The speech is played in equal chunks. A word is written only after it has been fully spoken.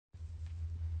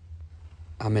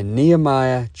I'm in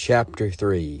Nehemiah chapter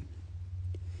 3.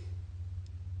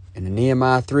 And in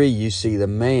Nehemiah 3, you see the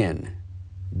man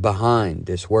behind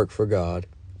this work for God,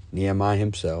 Nehemiah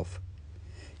himself.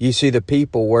 You see the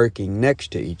people working next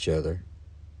to each other.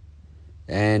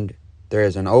 And there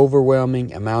is an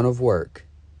overwhelming amount of work.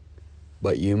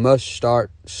 But you must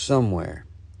start somewhere.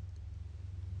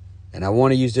 And I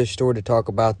want to use this story to talk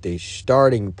about the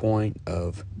starting point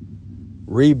of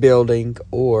rebuilding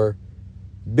or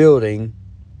building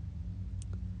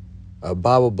a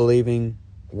Bible-believing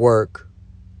work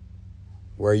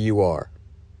where you are.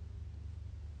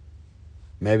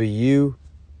 Maybe you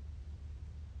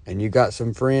got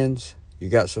some friends, you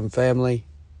got some family,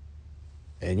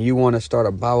 and you want to start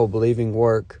a Bible-believing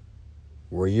work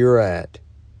where you're at.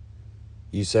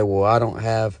 You say, well, I don't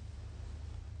have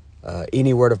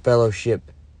anywhere to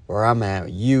fellowship where I'm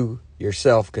at. You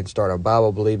yourself can start a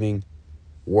Bible-believing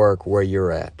work where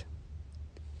you're at.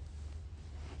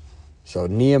 So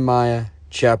Nehemiah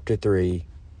chapter 3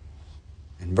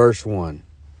 and verse 1.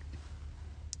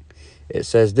 It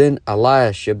says, Then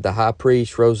Eliashib the high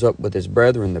priest rose up with his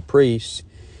brethren the priests,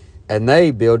 and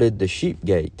they builded the sheep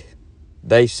gate.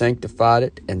 They sanctified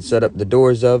it, and set up the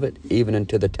doors of it, even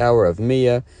unto the tower of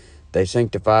Meah. They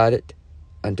sanctified it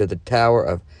unto the tower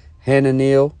of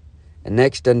Hananiel, and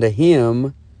next unto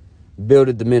him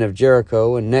builded the men of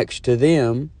Jericho, and next to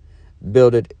them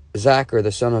builded Zachar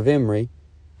the son of Imri.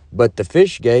 But the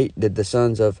fish gate did the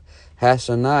sons of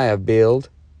Hassaniah build,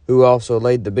 who also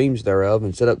laid the beams thereof,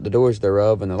 and set up the doors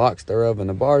thereof, and the locks thereof, and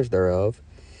the bars thereof.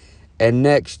 And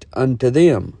next unto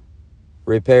them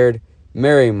repaired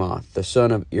Merimoth the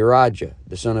son of Urijah,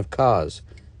 the son of Koz.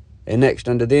 And next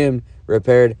unto them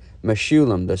repaired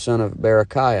Meshullam the son of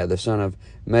Berechiah, the son of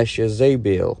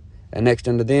Meshezabeel. And next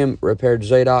unto them repaired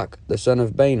Zadok the son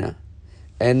of Bana.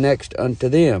 And next unto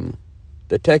them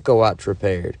the Tekoites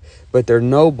repaired, but their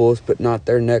nobles put not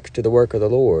their necks to the work of the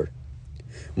Lord.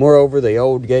 Moreover, the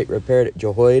old gate repaired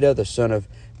Jehoiada the son of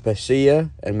Paseah,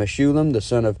 and Meshullam the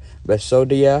son of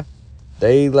Besodiah.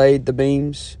 They laid the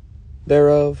beams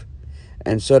thereof,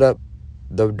 and set up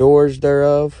the doors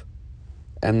thereof,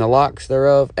 and the locks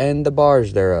thereof, and the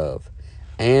bars thereof.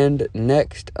 And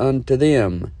next unto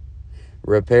them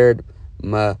repaired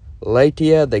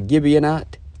Melatiah the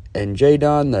Gibeonite, and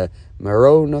Jadon the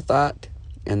Meronothite,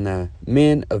 and the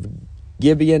men of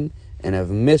Gibeon and of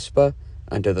Mizpah,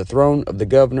 unto the throne of the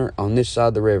governor on this side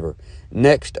of the river.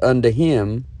 Next unto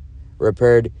him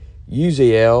repaired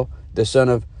Uzziel the son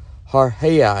of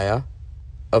Harhaiah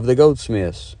of the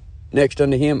goldsmiths. Next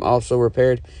unto him also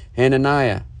repaired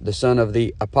Hananiah the son of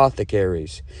the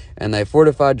apothecaries. And they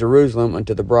fortified Jerusalem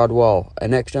unto the broad wall.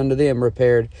 And next unto them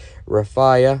repaired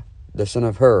Rephaiah the son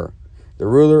of Hur, the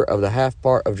ruler of the half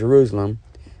part of Jerusalem.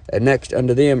 And next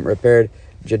unto them repaired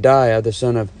Jediah the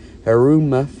son of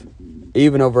Harumaph,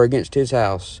 even over against his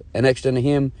house. And next unto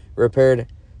him repaired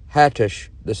Hattush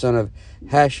the son of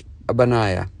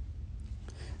Hashabaniah.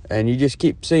 And you just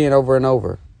keep seeing over and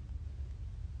over.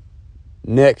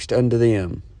 Next unto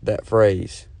them, that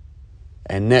phrase.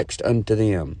 And next unto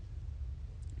them.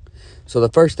 So the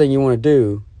first thing you want to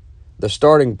do, the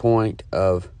starting point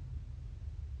of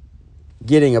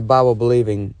getting a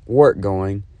Bible-believing work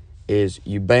going, is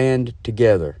you band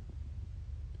together.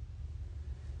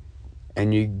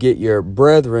 And you get your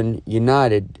brethren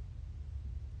united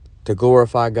to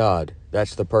glorify God.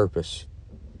 That's the purpose.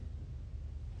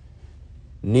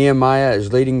 Nehemiah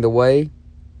is leading the way,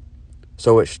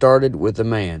 so it started with a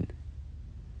man.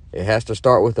 It has to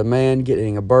start with a man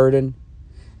getting a burden,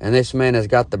 and this man has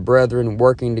got the brethren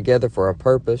working together for a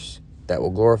purpose that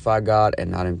will glorify God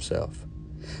and not himself.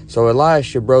 So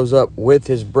Eliashib rose up with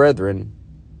his brethren,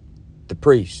 the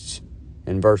priests,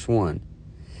 in verse 1.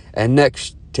 And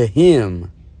next to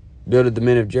him builded the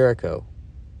men of Jericho.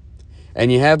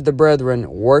 And you have the brethren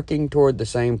working toward the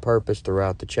same purpose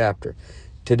throughout the chapter.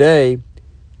 Today,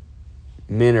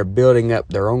 men are building up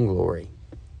their own glory.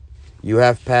 You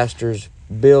have pastors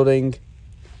building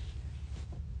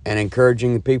and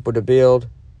encouraging the people to build,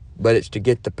 but it's to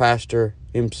get the pastor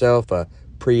himself a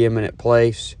preeminent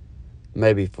place,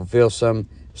 maybe fulfill some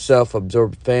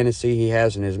self-absorbed fantasy he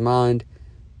has in his mind,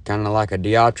 kind of like a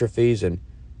Diotrephes in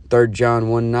 3 John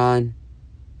 1:9,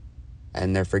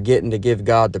 and they're forgetting to give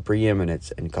God the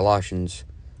preeminence. In Colossians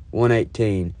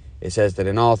 1:18, it says that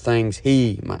in all things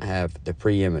he might have the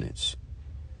preeminence.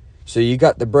 So you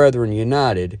got the brethren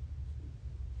united,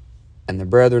 and the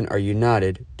brethren are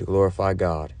united to glorify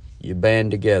God. You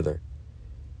band together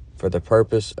for the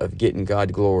purpose of getting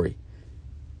God glory.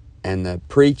 And the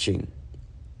preaching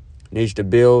needs to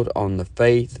build on the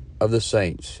faith of the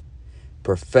saints,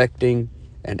 perfecting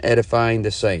and edifying the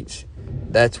saints.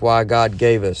 That's why God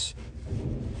gave us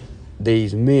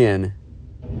these men,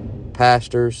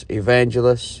 pastors,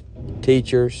 evangelists,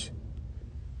 teachers.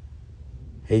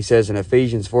 He says in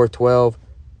Ephesians 4:12,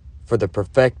 for the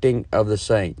perfecting of the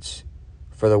saints,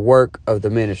 for the work of the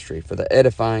ministry, for the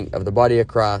edifying of the body of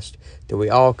Christ, till we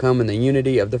all come in the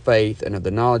unity of the faith and of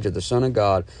the knowledge of the Son of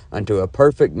God, unto a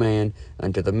perfect man,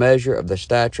 unto the measure of the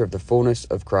stature of the fullness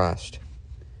of Christ.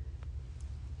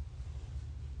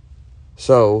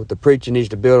 So, the preacher needs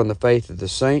to build on the faith of the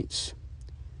saints.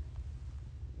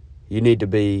 You need to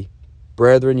be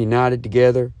brethren united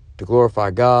together to glorify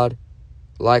God,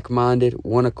 like-minded,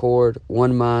 one accord,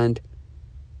 one mind,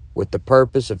 with the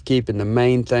purpose of keeping the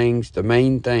main things.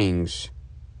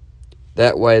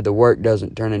 That way the work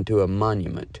doesn't turn into a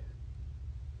monument.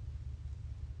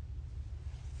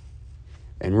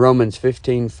 In Romans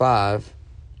 15:5,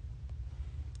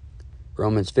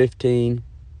 Romans 15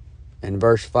 and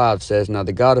verse 5 says, now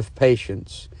the God of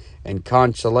patience and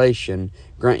consolation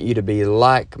grant you to be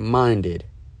like-minded,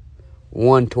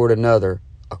 one toward another,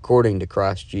 according to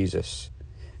Christ Jesus,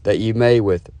 that you may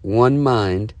with one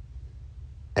mind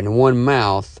and one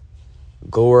mouth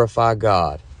glorify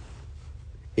God,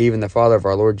 even the Father of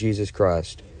our Lord Jesus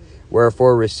Christ.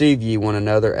 Wherefore receive ye one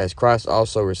another, as Christ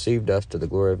also received us to the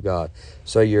glory of God.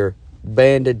 So you're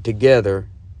banded together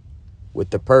with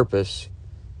the purpose,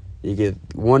 you get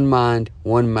one mind,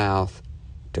 one mouth,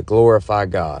 to glorify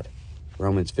God.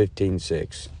 Romans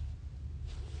 15:6.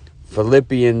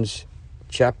 Philippians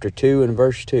chapter 2 and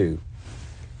verse 2.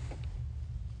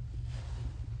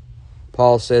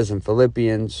 Paul says in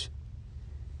Philippians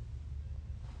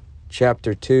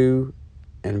chapter 2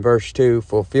 and verse 2,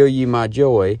 fulfill ye my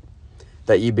joy,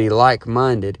 that ye be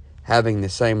like-minded, having the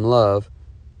same love,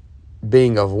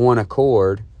 being of one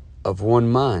accord, of one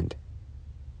mind.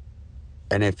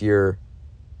 And if you're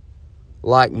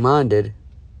like-minded,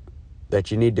 that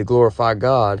you need to glorify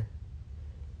God,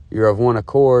 you're of one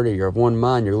accord, or you're of one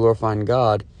mind, you're glorifying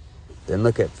God, then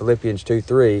look at Philippians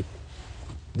 2:3.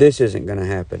 This isn't going to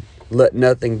happen. Let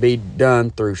nothing be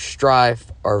done through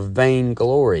strife or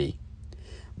vainglory,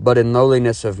 but in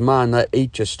lowliness of mind let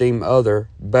each esteem other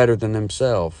better than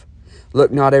himself.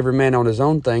 Look not every man on his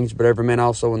own things, but every man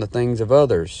also on the things of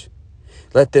others.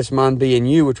 Let this mind be in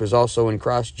you, which was also in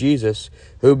Christ Jesus,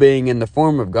 who being in the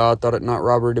form of God thought it not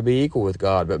robbery to be equal with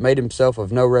God, but made himself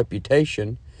of no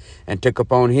reputation, and took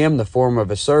upon him the form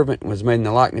of a servant, and was made in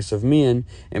the likeness of men,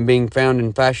 and being found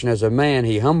in fashion as a man,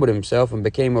 he humbled himself and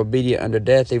became obedient unto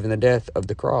death, even the death of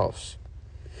the cross.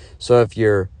 So if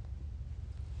you're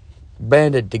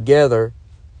banded together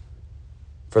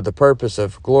for the purpose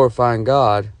of glorifying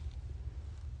God,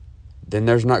 then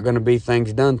there's not going to be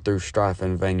things done through strife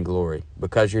and vainglory,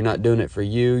 because you're not doing it for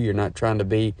you. You're not trying to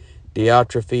be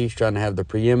Diotrephes, trying to have the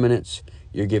preeminence.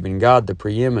 You're giving God the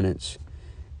preeminence.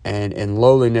 And in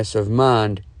lowliness of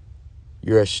mind,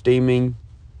 you're esteeming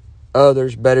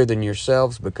others better than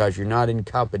yourselves, because you're not in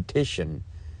competition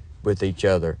with each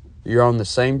other. You're on the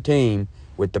same team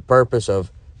with the purpose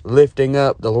of lifting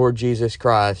up the Lord Jesus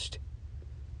Christ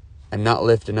and not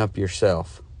lifting up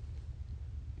yourself.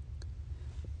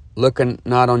 Looking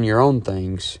not on your own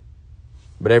things,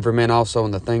 but every man also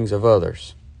on the things of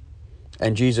others.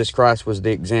 And Jesus Christ was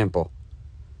the example.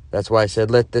 That's why he said,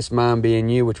 let this mind be in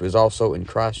you, which was also in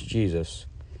Christ Jesus.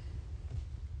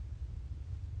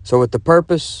 So with the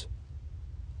purpose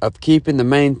of keeping the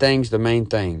main things,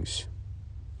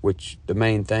 which the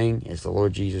main thing is the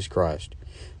Lord Jesus Christ.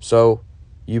 So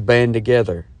you band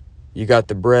together. You got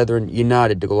the brethren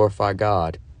united to glorify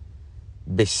God.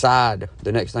 Beside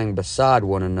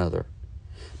one another.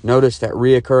 Notice that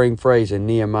reoccurring phrase in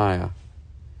Nehemiah,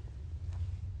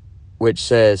 which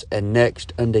says, and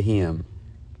next unto him.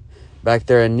 Back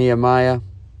there in Nehemiah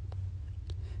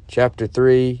chapter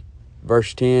 3,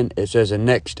 verse 10, it says, and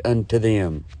next unto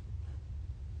them.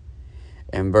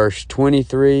 And verse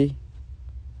 23,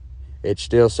 it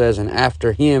still says, and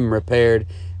after him repaired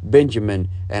Benjamin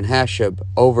and Hashab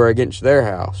over against their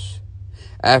house.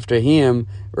 After him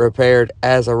repaired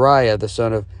Azariah the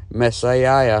son of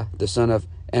Messiah the son of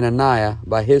Ananiah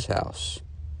by his house.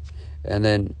 And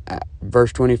then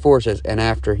verse 24 says, and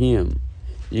after him.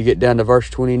 You get down to verse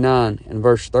 29 and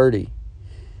verse 30.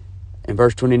 In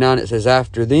verse 29 it says,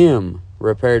 after them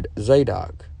repaired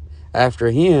Zadok. After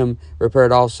him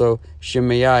repaired also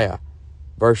Shemaiah.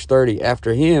 Verse 30,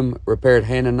 after him repaired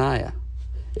Hananiah.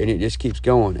 And it just keeps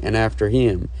going. And after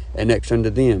him, and next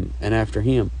unto them, and after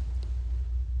him.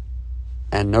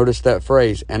 And notice that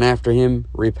phrase, and after him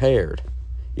repaired.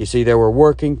 You see, they were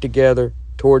working together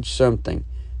towards something.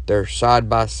 They're side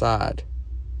by side,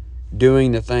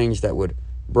 doing the things that would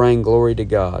bring glory to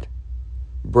God.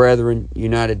 brethren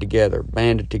united together,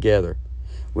 banded together.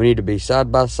 We need to be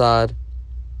side by side.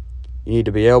 You need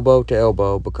to be elbow to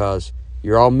elbow, because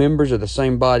you're all members of the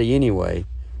same body anyway.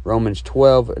 Romans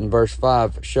 12 and verse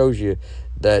 5 shows you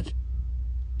that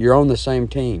you're on the same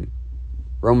team.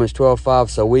 Romans 12:5,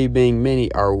 so we being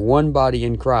many are one body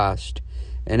in Christ,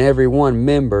 and every one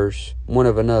members one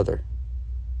of another.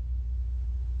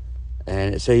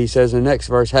 And he says in the next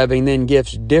verse, having then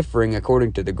gifts differing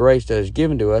according to the grace that is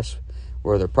given to us,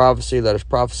 whether prophecy, let us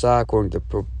prophesy according to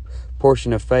the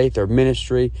portion of faith, or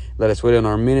ministry, let us wait on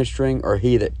our ministering, or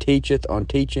he that teacheth on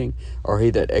teaching, or he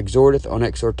that exhorteth on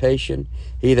exhortation,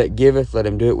 he that giveth, let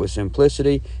him do it with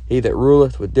simplicity, he that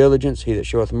ruleth with diligence, he that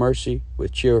showeth mercy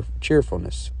with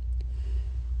cheerfulness.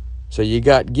 So you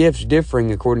got gifts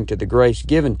differing according to the grace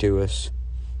given to us,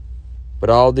 but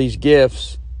all these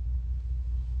gifts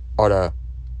are to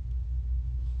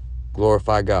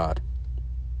glorify God.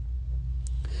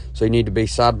 So you need to be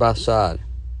side by side.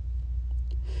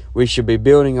 We should be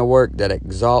building a work that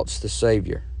exalts the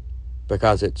Savior,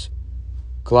 because it's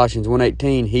Colossians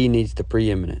 1:18, he needs the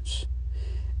preeminence.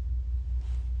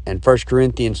 And 1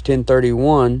 Corinthians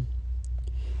 10:31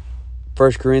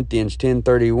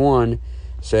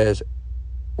 says,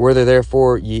 whether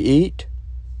therefore ye eat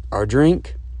or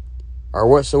drink or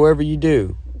whatsoever you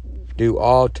do, do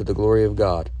all to the glory of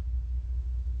God.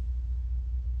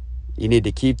 You need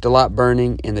to keep the light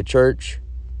burning in the church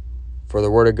for the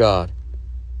Word of God.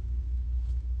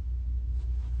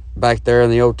 Back there in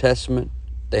the Old Testament,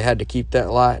 they had to keep that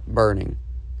light burning.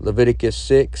 Leviticus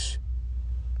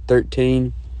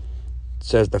 6:13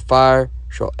 says, the fire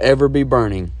shall ever be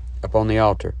burning upon the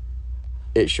altar.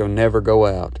 It shall never go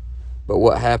out. But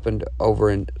what happened over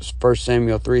in 1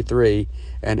 Samuel 3:3,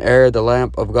 and ere the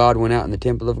lamp of God went out in the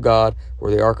temple of God,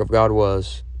 where the ark of God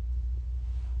was.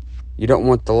 You don't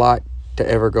want the light to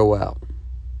ever go out.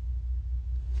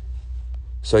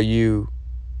 So you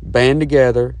band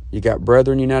together. You got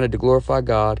brethren united to glorify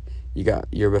God.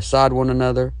 You're beside one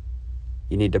another.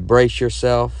 You need to brace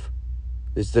yourself.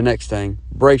 This is the next thing.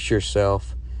 Brace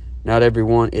yourself. Not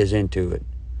everyone is into it.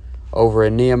 Over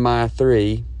in Nehemiah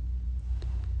 3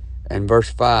 and verse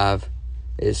 5,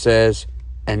 it says,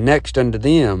 and next unto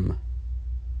them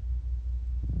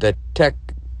the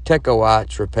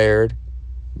Tekoites repaired,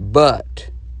 but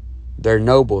their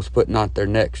nobles put not their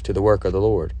necks to the work of the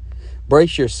Lord.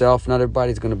 Brace yourself, not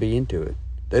everybody's going to be into it.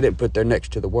 They didn't put their necks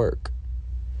to the work.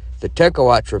 The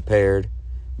Tekoites repaired,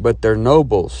 but their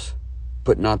nobles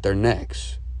put not their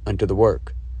necks unto the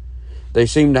work. They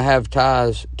seem to have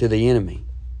ties to the enemy,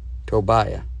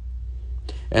 Tobiah,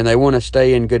 and they want to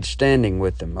stay in good standing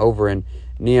with them. Over in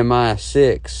Nehemiah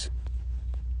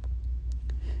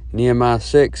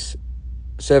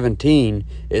 6:17,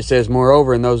 it says,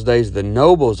 moreover, in those days the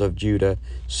nobles of Judah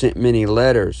sent many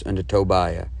letters unto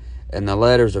Tobiah, and the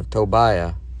letters of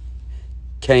Tobiah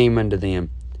came unto them.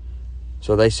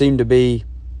 So they seem to be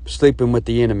sleeping with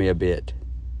the enemy a bit,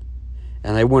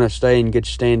 and they want to stay in good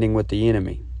standing with the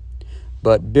enemy.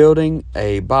 But building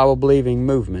a Bible-believing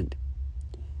movement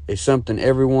is something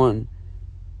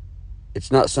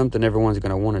it's not something everyone's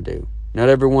going to want to do. Not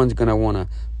everyone's going to want to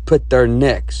put their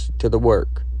necks to the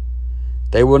work.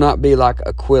 They will not be like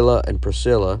Aquila and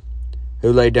Priscilla,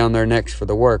 who laid down their necks for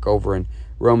the work. Over in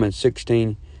Romans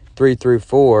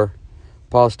 16:3-4,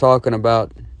 Paul's talking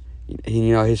about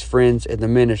his friends in the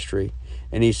ministry.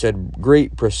 And he said,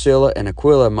 greet Priscilla and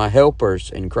Aquila, my helpers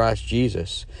in Christ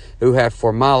Jesus, who have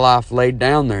for my life laid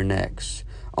down their necks,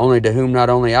 only to whom not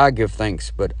only I give thanks,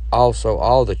 but also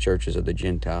all the churches of the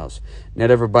Gentiles.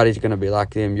 Not everybody's going to be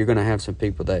like them. You're going to have some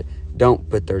people that don't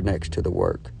put their necks to the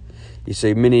work. You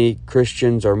see, many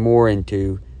Christians are more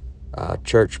into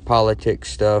church politics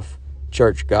stuff,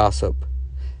 church gossip,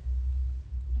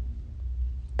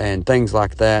 and things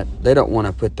like that. They don't want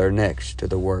to put their necks to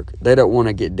the work. They don't want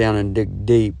to get down and dig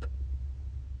deep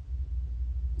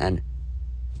and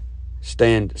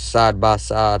stand side by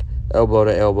side, elbow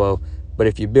to elbow. But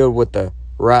if you build with the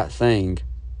right thing,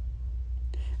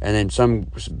 and then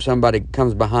somebody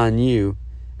comes behind you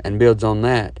and builds on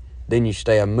that, then you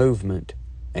stay a movement,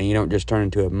 and you don't just turn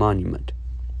into a monument.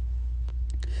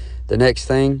 The next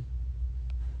thing,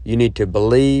 you need to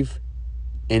believe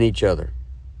in each other.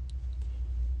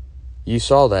 You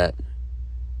saw that.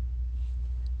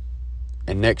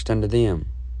 And next unto them,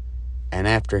 and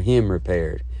after him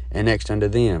repaired, and next unto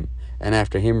them, and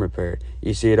after him repaired.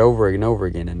 You see it over and over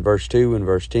again in verse 2 and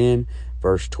verse 10,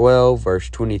 verse 12, verse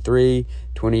 23,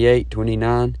 28,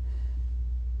 29.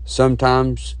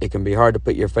 Sometimes it can be hard to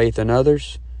put your faith in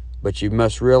others, but you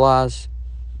must realize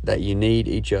that you need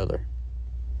each other.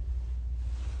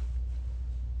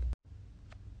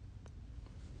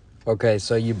 Okay,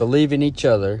 so you believe in each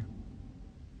other.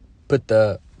 Put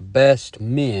the best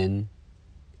men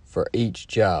for each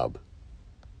job.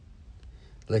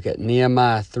 Look at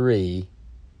Nehemiah 3,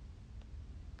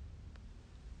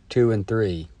 2 and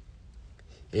 3.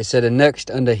 It said, "And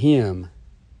next unto him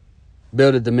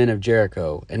builded the men of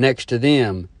Jericho, and next to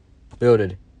them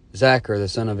builded Zachar the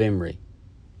son of Imri.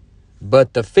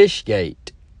 But the fish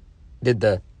gate did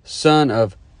the son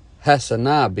of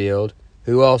Hassanah build,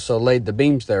 who also laid the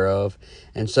beams thereof,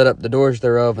 and set up the doors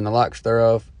thereof, and the locks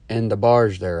thereof, and the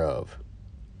bars thereof."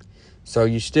 So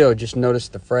you still just notice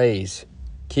the phrase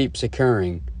keeps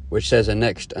occurring, which says, "And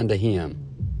next unto him,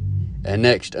 and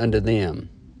next unto them."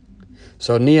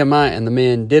 So Nehemiah and the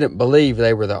men didn't believe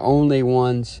they were the only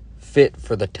ones fit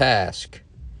for the task.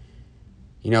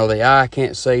 You know, the eye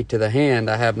can't say to the hand,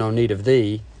 "I have no need of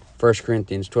thee," 1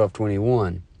 Corinthians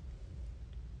 12:21.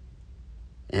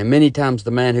 And many times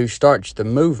the man who starts the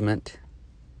movement,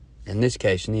 in this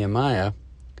case Nehemiah,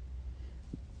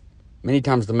 many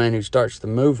times the man who starts the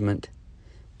movement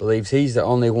believes he's the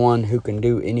only one who can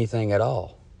do anything at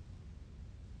all.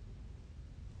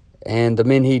 And the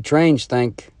men he trains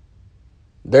think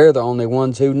they're the only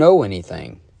ones who know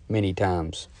anything, many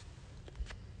times.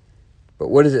 But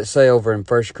what does it say over in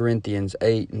 1 Corinthians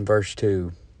 8 and verse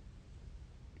 2?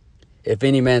 If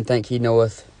any man think that he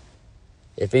knoweth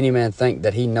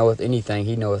anything,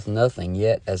 he knoweth nothing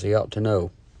yet as he ought to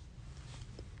know.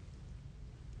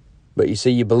 But you see,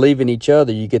 you believe in each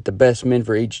other, you get the best men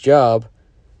for each job.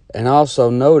 And also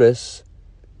notice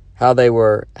how they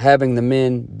were having the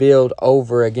men build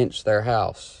over against their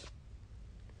house.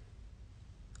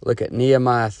 Look at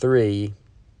Nehemiah 3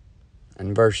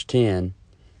 and verse 10.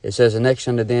 It says, "And next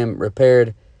unto them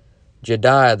repaired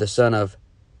Jediah the son of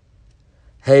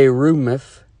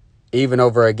Harumaph, even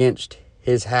over against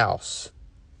his house.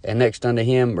 And next unto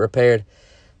him repaired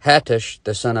Hattush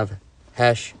the son of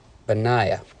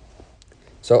Hashbaniah."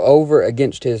 So over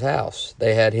against his house,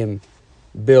 they had him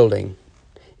building.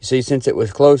 You see, since it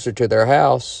was closer to their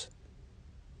house,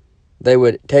 they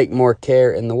would take more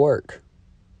care in the work.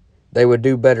 They would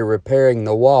do better repairing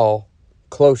the wall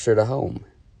closer to home.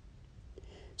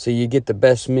 So you get the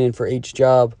best men for each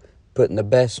job, putting the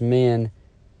best men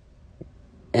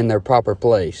in their proper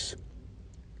place.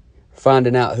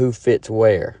 Finding out who fits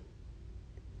where.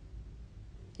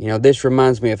 You know, this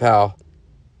reminds me of how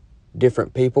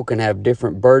different people can have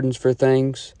different burdens for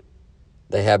things.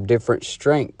 They have different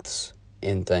strengths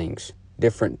in things,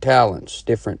 different talents,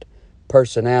 different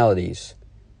personalities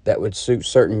that would suit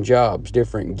certain jobs,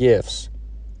 different gifts.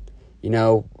 You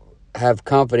know, have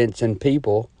confidence in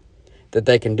people that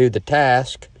they can do the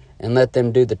task and let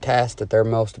them do the task that they're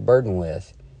most burdened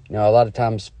with. You know, a lot of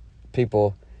times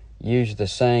people use the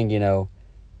saying, you know,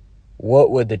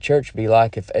 what would the church be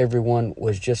like if everyone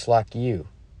was just like you?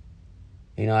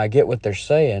 You know, I get what they're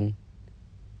saying,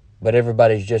 but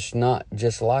everybody's just not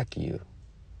just like you.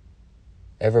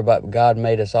 God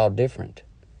made us all different.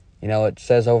 You know, it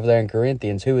says over there in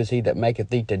Corinthians, "Who is he that maketh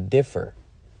thee to differ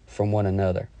from one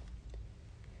another?"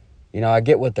 You know, I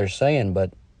get what they're saying,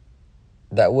 but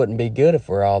that wouldn't be good if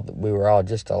we were all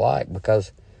just alike,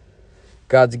 because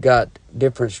God's got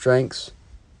different strengths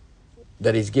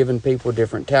that he's given people,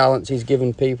 different talents he's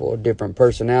given people, different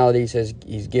personalities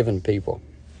he's given people.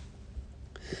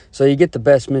 So you get the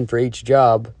best men for each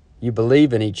job. You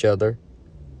believe in each other,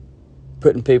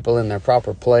 putting people in their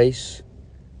proper place.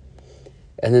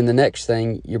 And then the next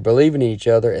thing, you're believing in each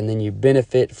other, and then you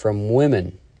benefit from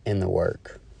women in the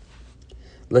work.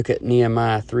 Look at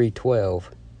Nehemiah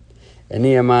 3:12. In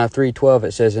Nehemiah 3:12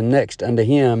 it says, "And next unto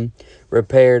him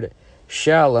repaired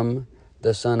Shallum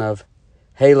the son of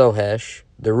Halohesh,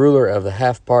 the ruler of the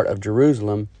half part of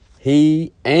Jerusalem,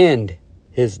 he and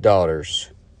his daughters."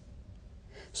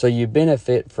 So you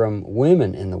benefit from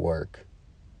women in the work.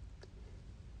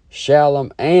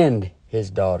 Shallum and his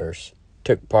daughters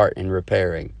took part in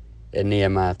repairing in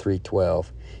Nehemiah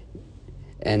 3:12.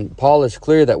 And Paul is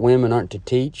clear that women aren't to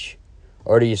teach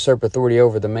or to usurp authority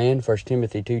over the man, 1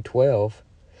 Timothy 2:12.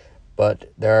 But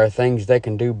there are things they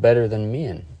can do better than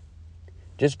men.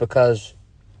 Just because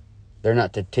they're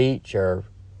not to teach or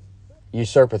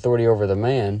usurp authority over the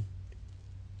man,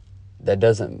 that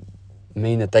doesn't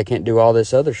mean that they can't do all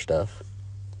this other stuff.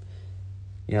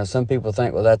 You know, some people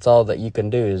think, well, that's all that you can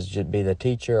do is just be the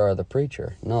teacher or the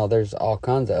preacher. No, there's all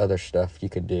kinds of other stuff you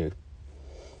could do.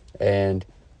 And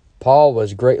Paul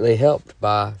was greatly helped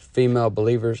by female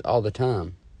believers all the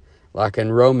time. Like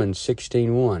in Romans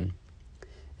 16:1,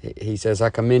 he says, "I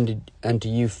commended unto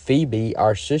you Phoebe,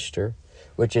 our sister,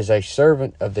 which is a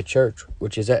servant of the church,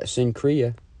 which is at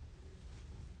Cenchrea."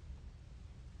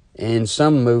 In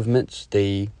some movements,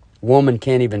 the woman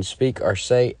can't even speak or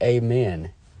say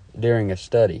amen during a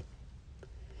study.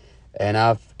 And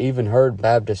I've even heard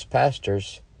Baptist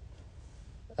pastors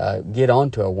get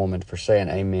onto a woman for saying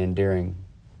amen during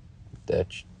the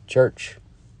church,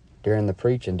 during the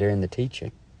preaching, during the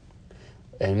teaching.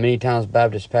 And many times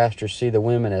Baptist pastors see the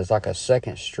women as like a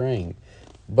second string,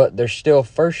 but they're still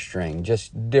first string,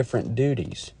 just different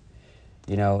duties.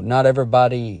 You know, not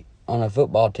everybody on a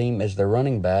football team is the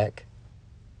running back,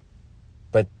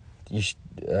 but you're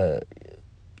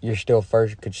still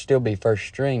could still be first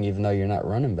string even though you're not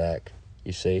running back,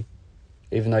 you see.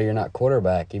 Even though you're not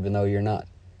quarterback, even though you're not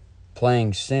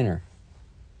playing center.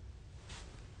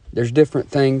 There's different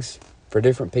things for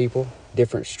different people,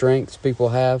 different strengths people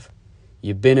have.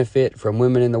 You benefit from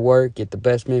women in the work, get the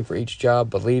best men for each job,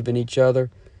 believe in each other.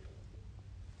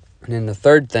 And then the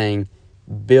third thing,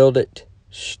 build it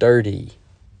sturdy.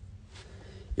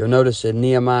 You'll notice in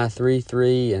Nehemiah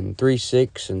 3:3 and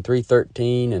 3:6 and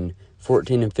 3:13 and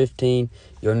 14 and 15,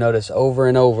 you'll notice over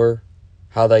and over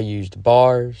how they used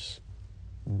bars,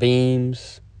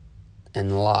 beams,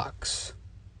 and locks.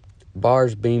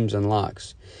 Bars, beams, and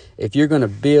locks. If you're going to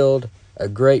build a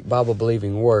great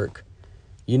Bible-believing work,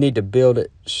 you need to build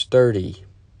it sturdy.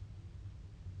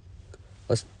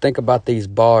 Let's think about these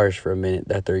bars for a minute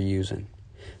that they're using.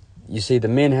 You see, the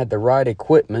men had the right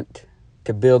equipment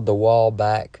to build the wall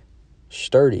back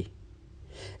sturdy.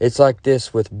 It's like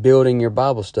this with building your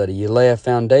Bible study. You lay a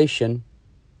foundation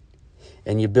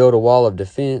and you build a wall of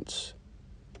defense.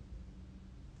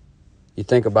 You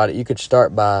think about it, you could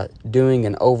start by doing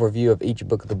an overview of each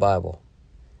book of the Bible.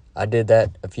 I did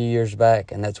that a few years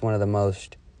back, and that's one of the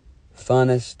most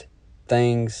funnest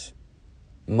things,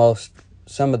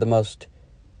 some of the most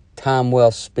time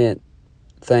well spent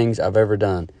things I've ever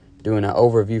done, doing an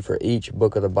overview for each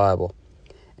book of the Bible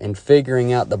and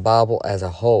figuring out the Bible as a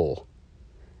whole.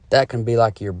 That can be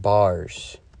like your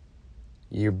bars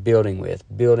you're building with,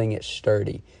 building it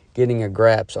sturdy, getting a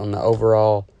grasp on the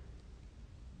overall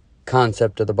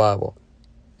concept of the Bible.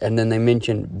 And then they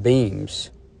mention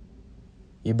beams.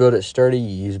 You build it sturdy,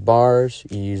 you use bars,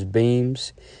 you use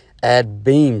beams. Add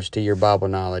beams to your Bible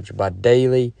knowledge by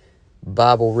daily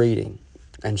Bible reading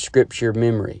and scripture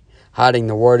memory. Hiding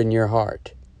the word in your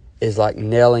heart is like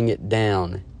nailing it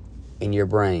down in your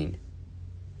brain.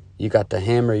 You got the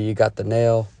hammer, you got the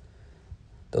nail.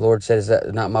 The Lord said, "Is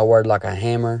that not my word like a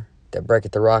hammer that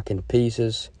breaketh the rock in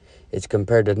pieces?" It's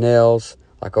compared to nails,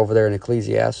 like over there in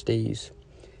Ecclesiastes.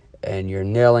 And you're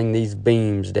nailing these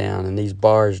beams down and these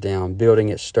bars down, building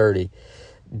it sturdy.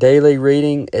 Daily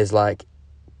reading is like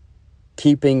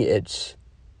keeping its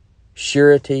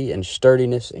surety and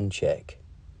sturdiness in check.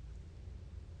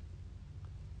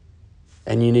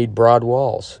 And you need broad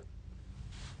walls.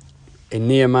 In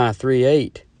Nehemiah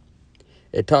 3:8,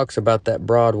 it talks about that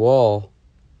broad wall.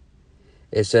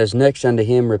 It says, "Next unto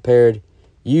him repaired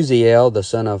Uzziel, the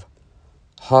son of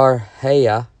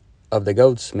Harhaiah of the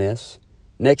goldsmiths.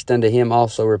 Next unto him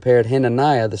also repaired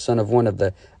Hananiah, the son of one of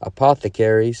the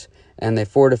apothecaries, and they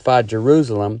fortified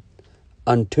Jerusalem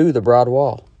unto the broad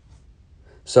wall."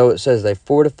 So it says they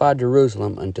fortified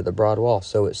Jerusalem unto the broad wall.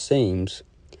 So it seems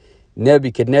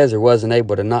Nebuchadnezzar wasn't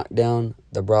able to knock down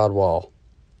the broad wall.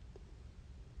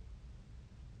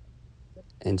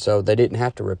 And so they didn't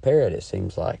have to repair it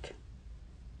seems like.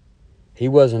 He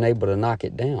wasn't able to knock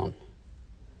it down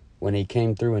when he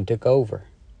came through and took over.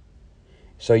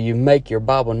 So you make your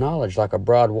Bible knowledge like a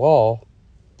broad wall.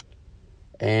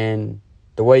 And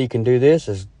the way you can do this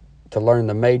is to learn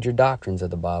the major doctrines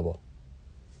of the Bible.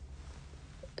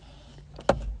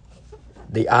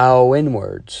 The ION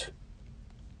words.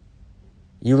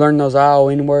 You learn those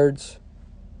ION words,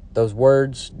 those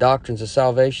words, doctrines of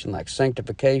salvation like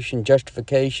sanctification,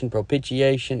 justification,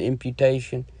 propitiation,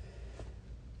 imputation,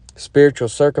 spiritual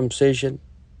circumcision,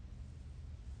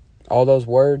 all those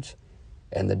words,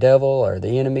 and the devil or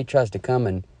the enemy tries to come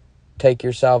and take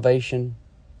your salvation,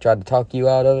 try to talk you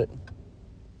out of it,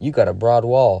 you got a broad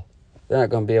wall. They're not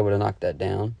going to be able to knock that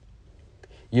down.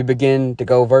 You begin to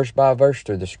go verse by verse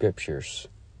through the scriptures.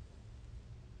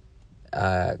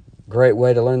 Great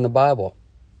way to learn the Bible.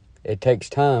 It takes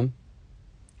time,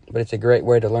 but it's a great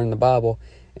way to learn the Bible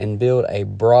and build a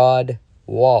broad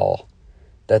wall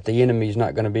that the enemy's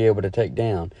not going to be able to take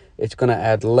down. It's going to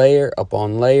add layer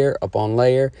upon layer upon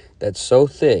layer that's so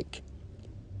thick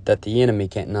that the enemy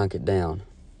can't knock it down.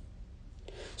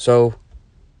 So,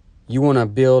 you want to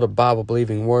build a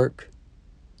Bible-believing work,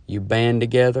 you band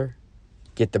together,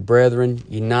 get the brethren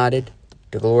united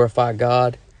to glorify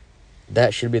God.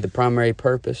 That should be the primary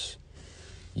purpose.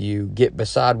 You get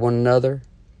beside one another,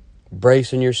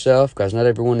 bracing yourself, because not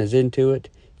everyone is into it.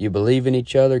 You believe in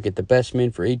each other, get the best men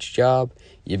for each job.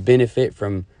 You benefit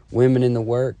from women in the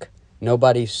work.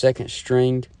 Nobody's second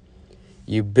stringed.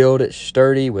 You build it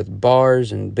sturdy with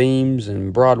bars and beams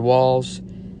and broad walls.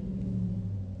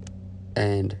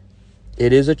 And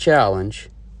it is a challenge,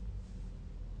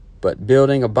 but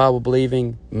building a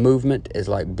Bible-believing movement is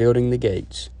like building the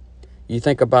gates. You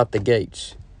think about the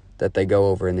gates that they go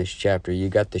over in this chapter. You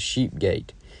got the sheep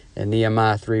gate in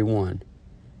Nehemiah 3:1.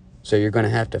 So you're going to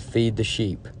have to feed the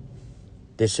sheep.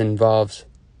 This involves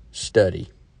study.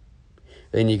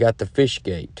 Then you got the fish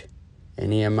gate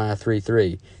in Nehemiah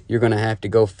 3:3. You're going to have to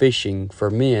go fishing for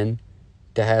men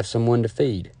to have someone to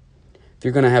feed. If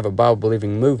you're going to have a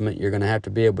Bible-believing movement, you're going to have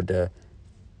to be able to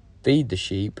feed the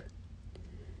sheep.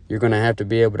 You're going to have to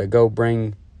be able to go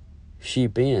bring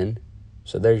sheep in.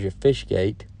 So there's your fish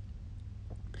gate.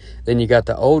 Then you got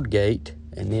the old gate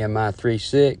in Nehemiah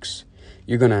 3:6.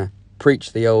 You're going to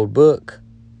preach the old book,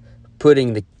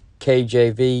 putting the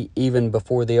KJV even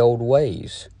before the old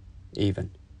ways,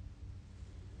 even.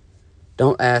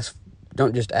 Don't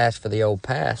just ask for the old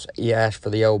paths, you ask for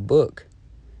the old book.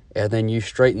 And then you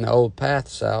straighten the old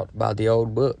paths out by the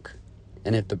old book.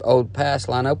 And if the old paths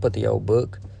line up with the old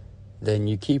book, then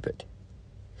you keep it.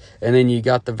 And then you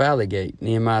got the valley gate,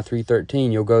 Nehemiah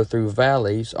 3:13. You'll go through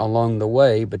valleys along the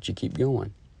way, but you keep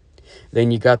going. Then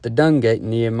you got the dung gate,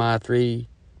 Nehemiah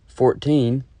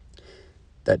 3:14.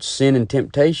 That's sin and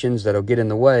temptations that'll get in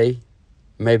the way,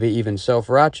 maybe even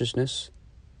self-righteousness.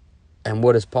 And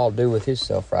what does Paul do with his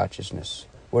self-righteousness?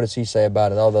 What does he say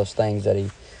about it? All those things that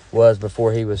he was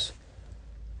before he was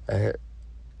a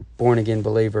born-again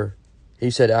believer. He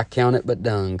said, I count it but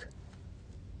dung.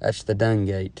 That's the dung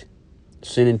gate.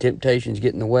 Sin and temptations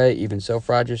get in the way, even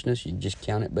self-righteousness, you just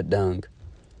count it but dung.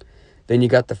 Then you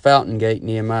got the fountain gate,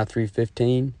 Nehemiah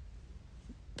 3:15.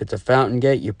 If it's a fountain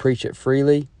gate, you preach it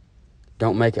freely.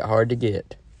 Don't make it hard to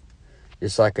get.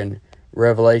 Just like in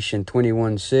Revelation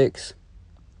 21:6.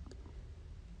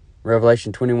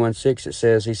 Revelation 21:6, it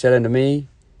says, He said unto me,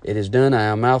 It is done, I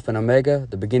am Alpha and Omega,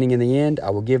 the beginning and the end.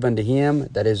 I will give unto him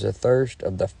that is athirst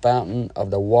of the fountain of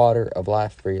the water of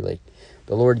life freely.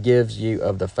 The Lord gives you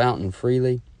of the fountain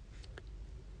freely.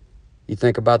 You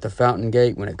think about the fountain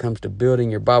gate when it comes to building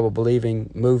your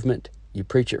Bible-believing movement. You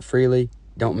preach it freely.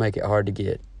 Don't make it hard to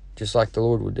get, just like the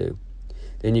Lord would do.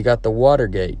 Then you got the water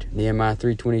gate, Nehemiah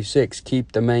 3:26.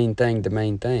 Keep the main thing the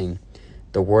main thing.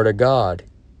 The Word of God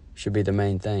should be the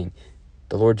main thing.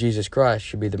 The Lord Jesus Christ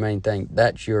should be the main thing.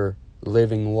 That's your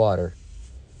living water.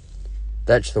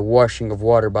 That's the washing of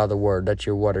water by the Word. That's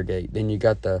your water gate. Then you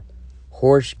got the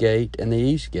horse gate and the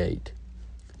east gate,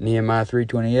 Nehemiah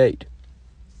 3:28.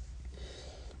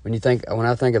 When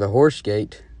I think of the horse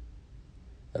gate,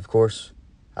 of course,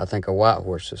 I think of white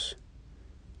horses.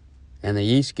 And the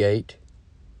east gate,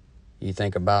 you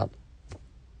think about,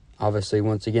 obviously,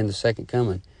 once again, the second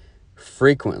coming.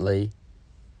 Frequently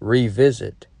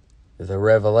revisit the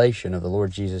revelation of the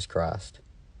Lord Jesus Christ.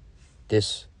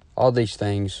 All these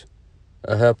things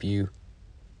will help you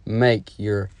make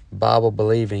your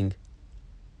Bible-believing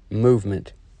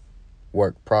movement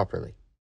work properly.